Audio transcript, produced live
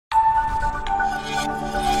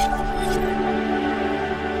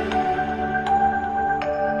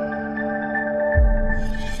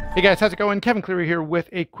Hey guys, how's it going? Kevin Cleary here with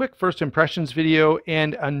a quick first impressions video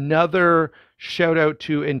and another shout out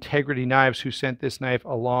to Integrity Knives who sent this knife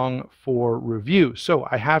along for review. So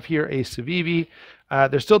I have here a Civivi.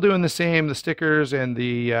 They're still doing the same, the stickers and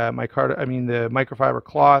the the microfiber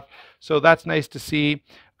cloth. So that's nice to see.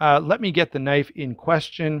 Let me get the knife in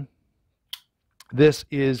question. This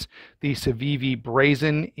is the Civivi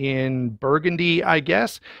Brazen in burgundy, I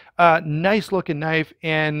guess. Nice looking knife,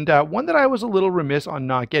 and one that I was a little remiss on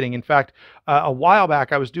not getting. In fact, a while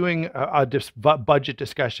back I was doing a budget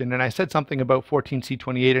discussion, and I said something about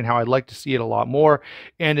 14C28 and how I'd like to see it a lot more.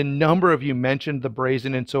 And a number of you mentioned the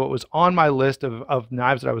Brazen, and so it was on my list of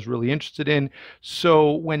knives that I was really interested in.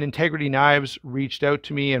 So when Integrity Knives reached out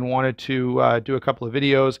to me and wanted to do a couple of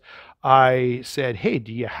videos, I said, hey,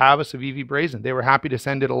 do you have a Civivi Brazen? They were happy to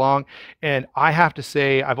send it along. And I have to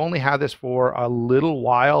say, I've only had this for a little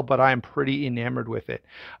while, but I'm pretty enamored with it.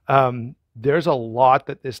 There's a lot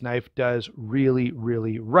that this knife does really,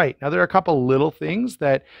 really right. Now, there are a couple little things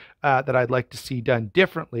that I'd like to see done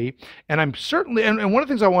differently. And I'm certainly, and one of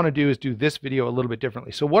the things I want to do is do this video a little bit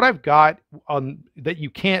differently. So what I've got on that you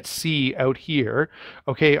can't see out here,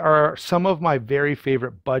 okay, are some of my very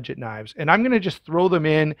favorite budget knives. And I'm going to just throw them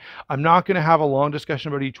in. I'm not going to have a long discussion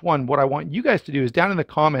about each one. What I want you guys to do is down in the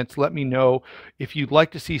comments, let me know if you'd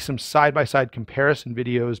like to see some side-by-side comparison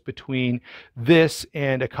videos between this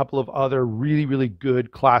and a couple of other really, really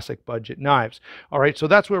good classic budget knives. All right, so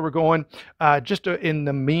that's where we're going. In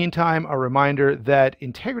the meantime, a reminder that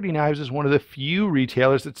Integrity Knives is one of the few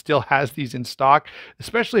retailers that still has these in stock,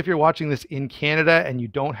 especially if you're watching this in Canada and you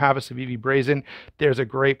don't have a Civivi Brazen. There's a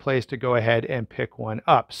great place to go ahead and pick one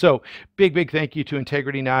up. So big thank you to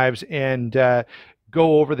Integrity Knives, and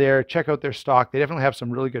go over there, check out their stock. They definitely have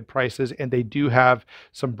some really good prices, and they do have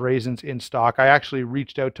some Brazens in stock. I actually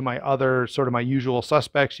reached out to my other, sort of my usual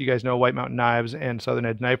suspects. You guys know White Mountain Knives and Southern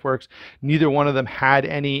Edge Knife Works. Neither one of them had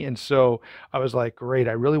any, and so I was like, great,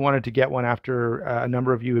 I really wanted to get one after a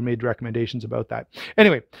number of you had made recommendations about that.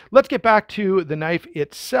 Anyway, let's get back to the knife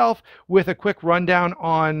itself with a quick rundown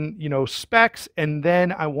on, specs, and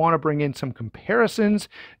then I want to bring in some comparisons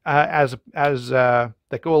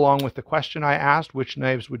that go along with the question I asked, which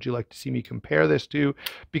knives would you like to see me compare this to?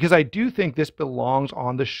 Because I do think this belongs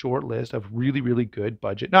on the short list of really, really good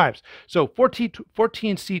budget knives. So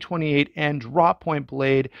 14C28 and drop point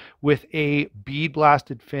blade with a bead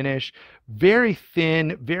blasted finish, very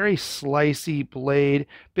thin, very slicey blade,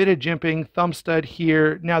 bit of jimping, thumb stud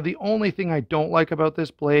here. Now, the only thing I don't like about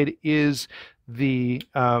this blade is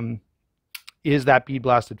that bead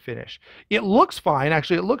blasted finish. It looks fine,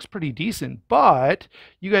 actually it looks pretty decent, but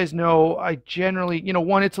you guys know I generally,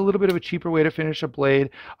 one, it's a little bit of a cheaper way to finish a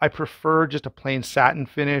blade. I prefer just a plain satin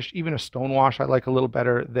finish. Even a stonewash I like a little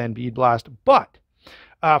better than bead blast, but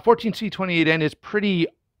 14C28N is pretty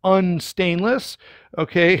unstainless,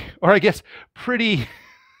 okay, or I guess pretty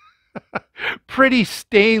pretty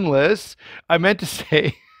stainless. I meant to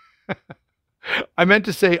say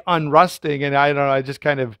unrusting, and I don't know, I just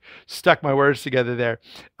kind of stuck my words together there.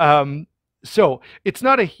 So it's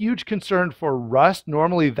not a huge concern for rust.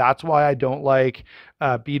 Normally, that's why I don't like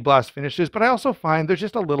bead blast finishes, but I also find they're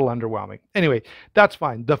just a little underwhelming. Anyway, that's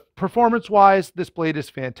fine. The performance-wise, this blade is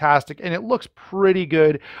fantastic, and it looks pretty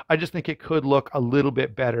good. I just think it could look a little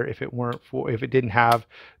bit better if it didn't have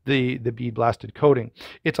the bead blasted coating.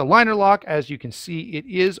 It's a liner lock, as you can see. It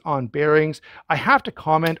is on bearings. I have to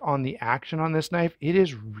comment on the action on this knife. It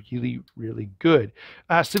is really, really good.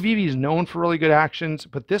 Civivi is known for really good actions,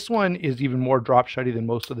 but this one is even more drop shutty than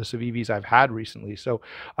most of the Civivis I've had recently. So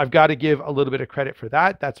I've got to give a little bit of credit for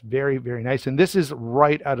that. That's very, very nice. And this is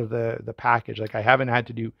right out of the package. Like, I haven't had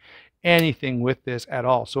to do anything with this at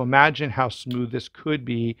all. So imagine how smooth this could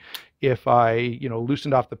be if I,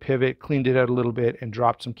 loosened off the pivot, cleaned it out a little bit, and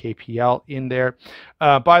dropped some KPL in there.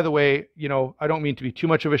 By the way, I don't mean to be too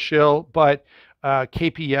much of a shill, but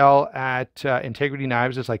KPL at Integrity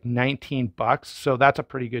Knives is like 19 bucks. So that's a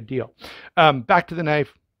pretty good deal. Back to the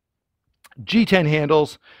knife. G10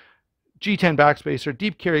 handles, G10 backspacer,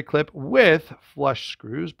 deep carry clip with flush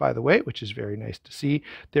screws, by the way, which is very nice to see.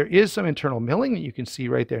 There is some internal milling that you can see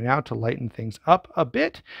right there now to lighten things up a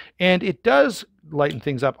bit, and it does lighten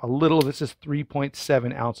things up a little. This is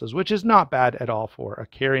 3.7 ounces, which is not bad at all for a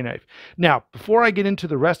carry knife. Now, before I get into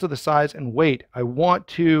the rest of the size and weight, I want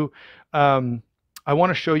to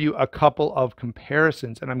show you a couple of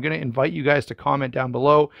comparisons, and I'm going to invite you guys to comment down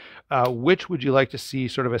below which would you like to see,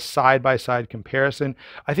 sort of a side-by-side comparison.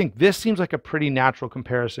 I think this seems like a pretty natural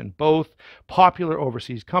comparison. Both popular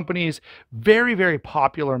overseas companies, very, very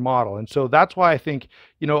popular model, and so that's why I think,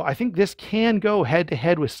 you know, I think this can go head to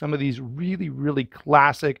head with some of these really, really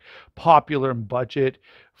classic, popular budget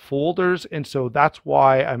folders. And so that's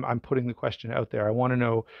why I'm putting the question out there. I want to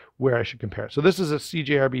know where I should compare. So this is a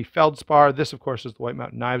CJRB Feldspar. This, of course, is the White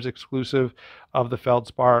Mountain Knives exclusive of the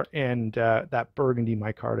Feldspar. And that burgundy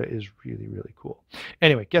micarta is really, really cool.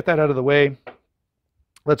 Anyway, get that out of the way.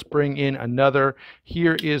 Let's bring in another.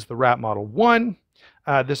 Here is the Rat Model 1.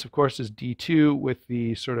 This, of course, is D2 with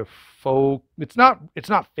the sort of faux, it's not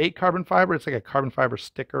fake carbon fiber. It's like a carbon fiber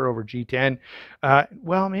sticker over G10.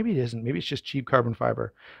 Well, maybe it isn't. Maybe it's just cheap carbon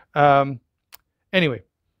fiber. Anyway,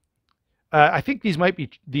 I think these might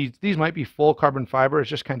be full carbon fiber. It's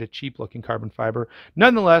just kind of cheap looking carbon fiber.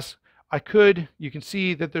 Nonetheless, you can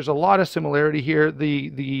see that there's a lot of similarity here.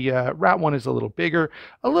 The Rat one is a little bigger,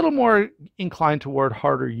 a little more inclined toward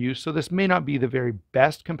harder use. So this may not be the very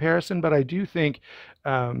best comparison, but I do think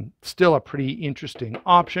still a pretty interesting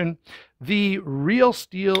option. The Real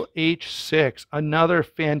Steel H6, another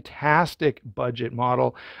fantastic budget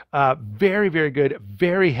model. Very, very good,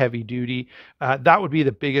 very heavy duty. That would be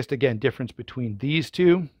the biggest, again, difference between these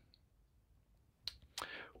two.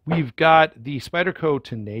 We've got the Spyderco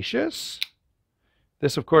Tenacious.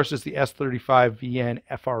 This, of course, is the S35VN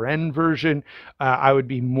FRN version. I would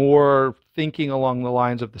be more thinking along the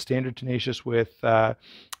lines of the standard Tenacious with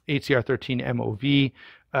HCR13 MOV.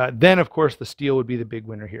 Then, of course, the steel would be the big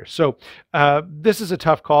winner here. So this is a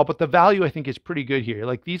tough call, but the value, I think, is pretty good here.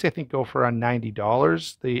 Like these, I think, go for around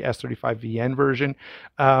 $90, the S35VN version.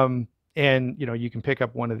 And, you know, you can pick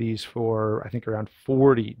up one of these for, I think, around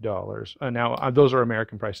 $40. Now, those are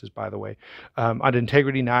American prices, by the way. On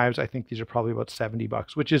Integrity Knives, I think these are probably about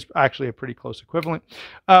 $70, which is actually a pretty close equivalent.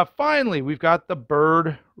 Finally, we've got the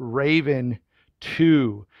Bird Raven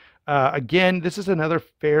 2. Again, this is another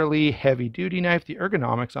fairly heavy duty knife. The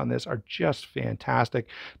ergonomics on this are just fantastic.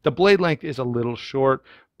 The blade length is a little short,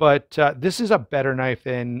 but this is a better knife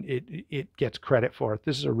than it gets credit for.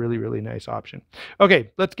 This is a really, really nice option. Okay,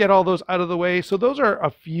 let's get all those out of the way. So those are a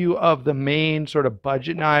few of the main sort of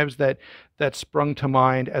budget knives that sprung to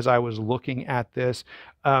mind as I was looking at this.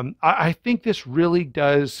 I think this really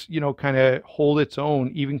does, you know, kind of hold its own,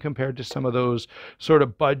 even compared to some of those sort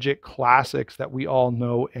of budget classics that we all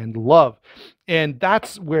know and love. And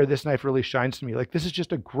that's where this knife really shines to me. Like, this is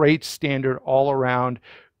just a great standard all around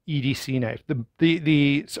EDC knife.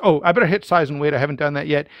 Oh, I better hit size and weight. I haven't done that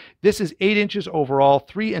yet. This is 8 inches overall,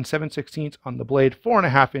 3 7/16 on the blade,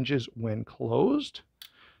 4.5 inches when closed.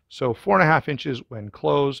 So 4.5 inches when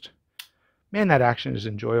closed. Man, that action is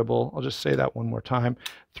enjoyable. I'll just say that one more time.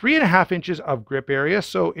 3.5 inches of grip area,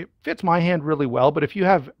 so it fits my hand really well, but if you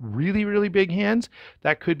have really, really big hands,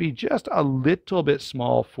 that could be just a little bit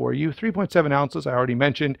small for you. 3.7 ounces, I already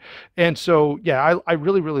mentioned. And so, yeah, I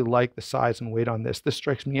really, really like the size and weight on this. This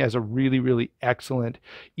strikes me as a really, really excellent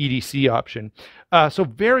EDC option. So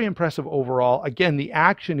very impressive overall. Again, the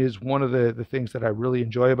action is one of the things that I really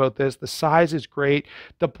enjoy about this. The size is great.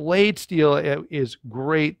 The blade steel is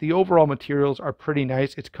great. The overall materials are pretty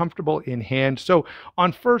nice. It's comfortable in hand. So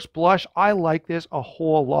on first blush, I like this a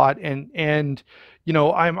whole lot, and you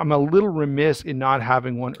know, I'm a little remiss in not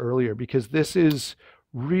having one earlier, because this is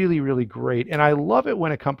really, really great. And I love it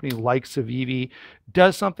when a company like Civivi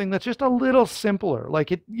does something that's just a little simpler.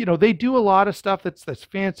 Like, it, you know, they do a lot of stuff that's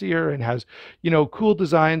fancier and has, you know, cool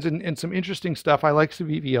designs and some interesting stuff. I like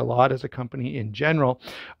Civivi a lot as a company in general.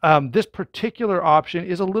 This particular option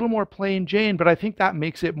is a little more plain Jane, but I think that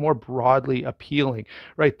makes it more broadly appealing,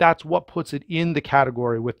 right? That's what puts it in the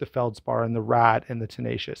category with the Feldspar and the Rat and the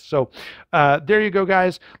Tenacious. So there you go,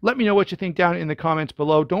 guys. Let me know what you think down in the comments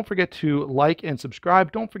below. Don't forget to like and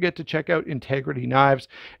subscribe. Don't forget to check out Integrity Knives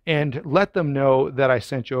and let them know that I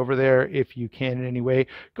sent you over there if you can in any way.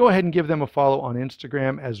 Go ahead and give them a follow on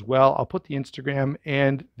Instagram as well. I'll put the Instagram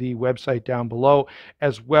and the website down below,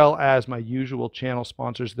 as well as my usual channel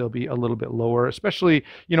sponsors. They'll be a little bit lower, especially,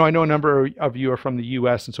 you know, I know a number of you are from the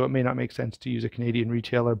US, and so it may not make sense to use a Canadian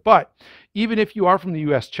retailer, but even if you are from the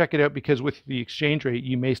US, check it out, because with the exchange rate,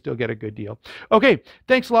 you may still get a good deal. Okay,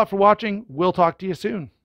 thanks a lot for watching. We'll talk to you soon.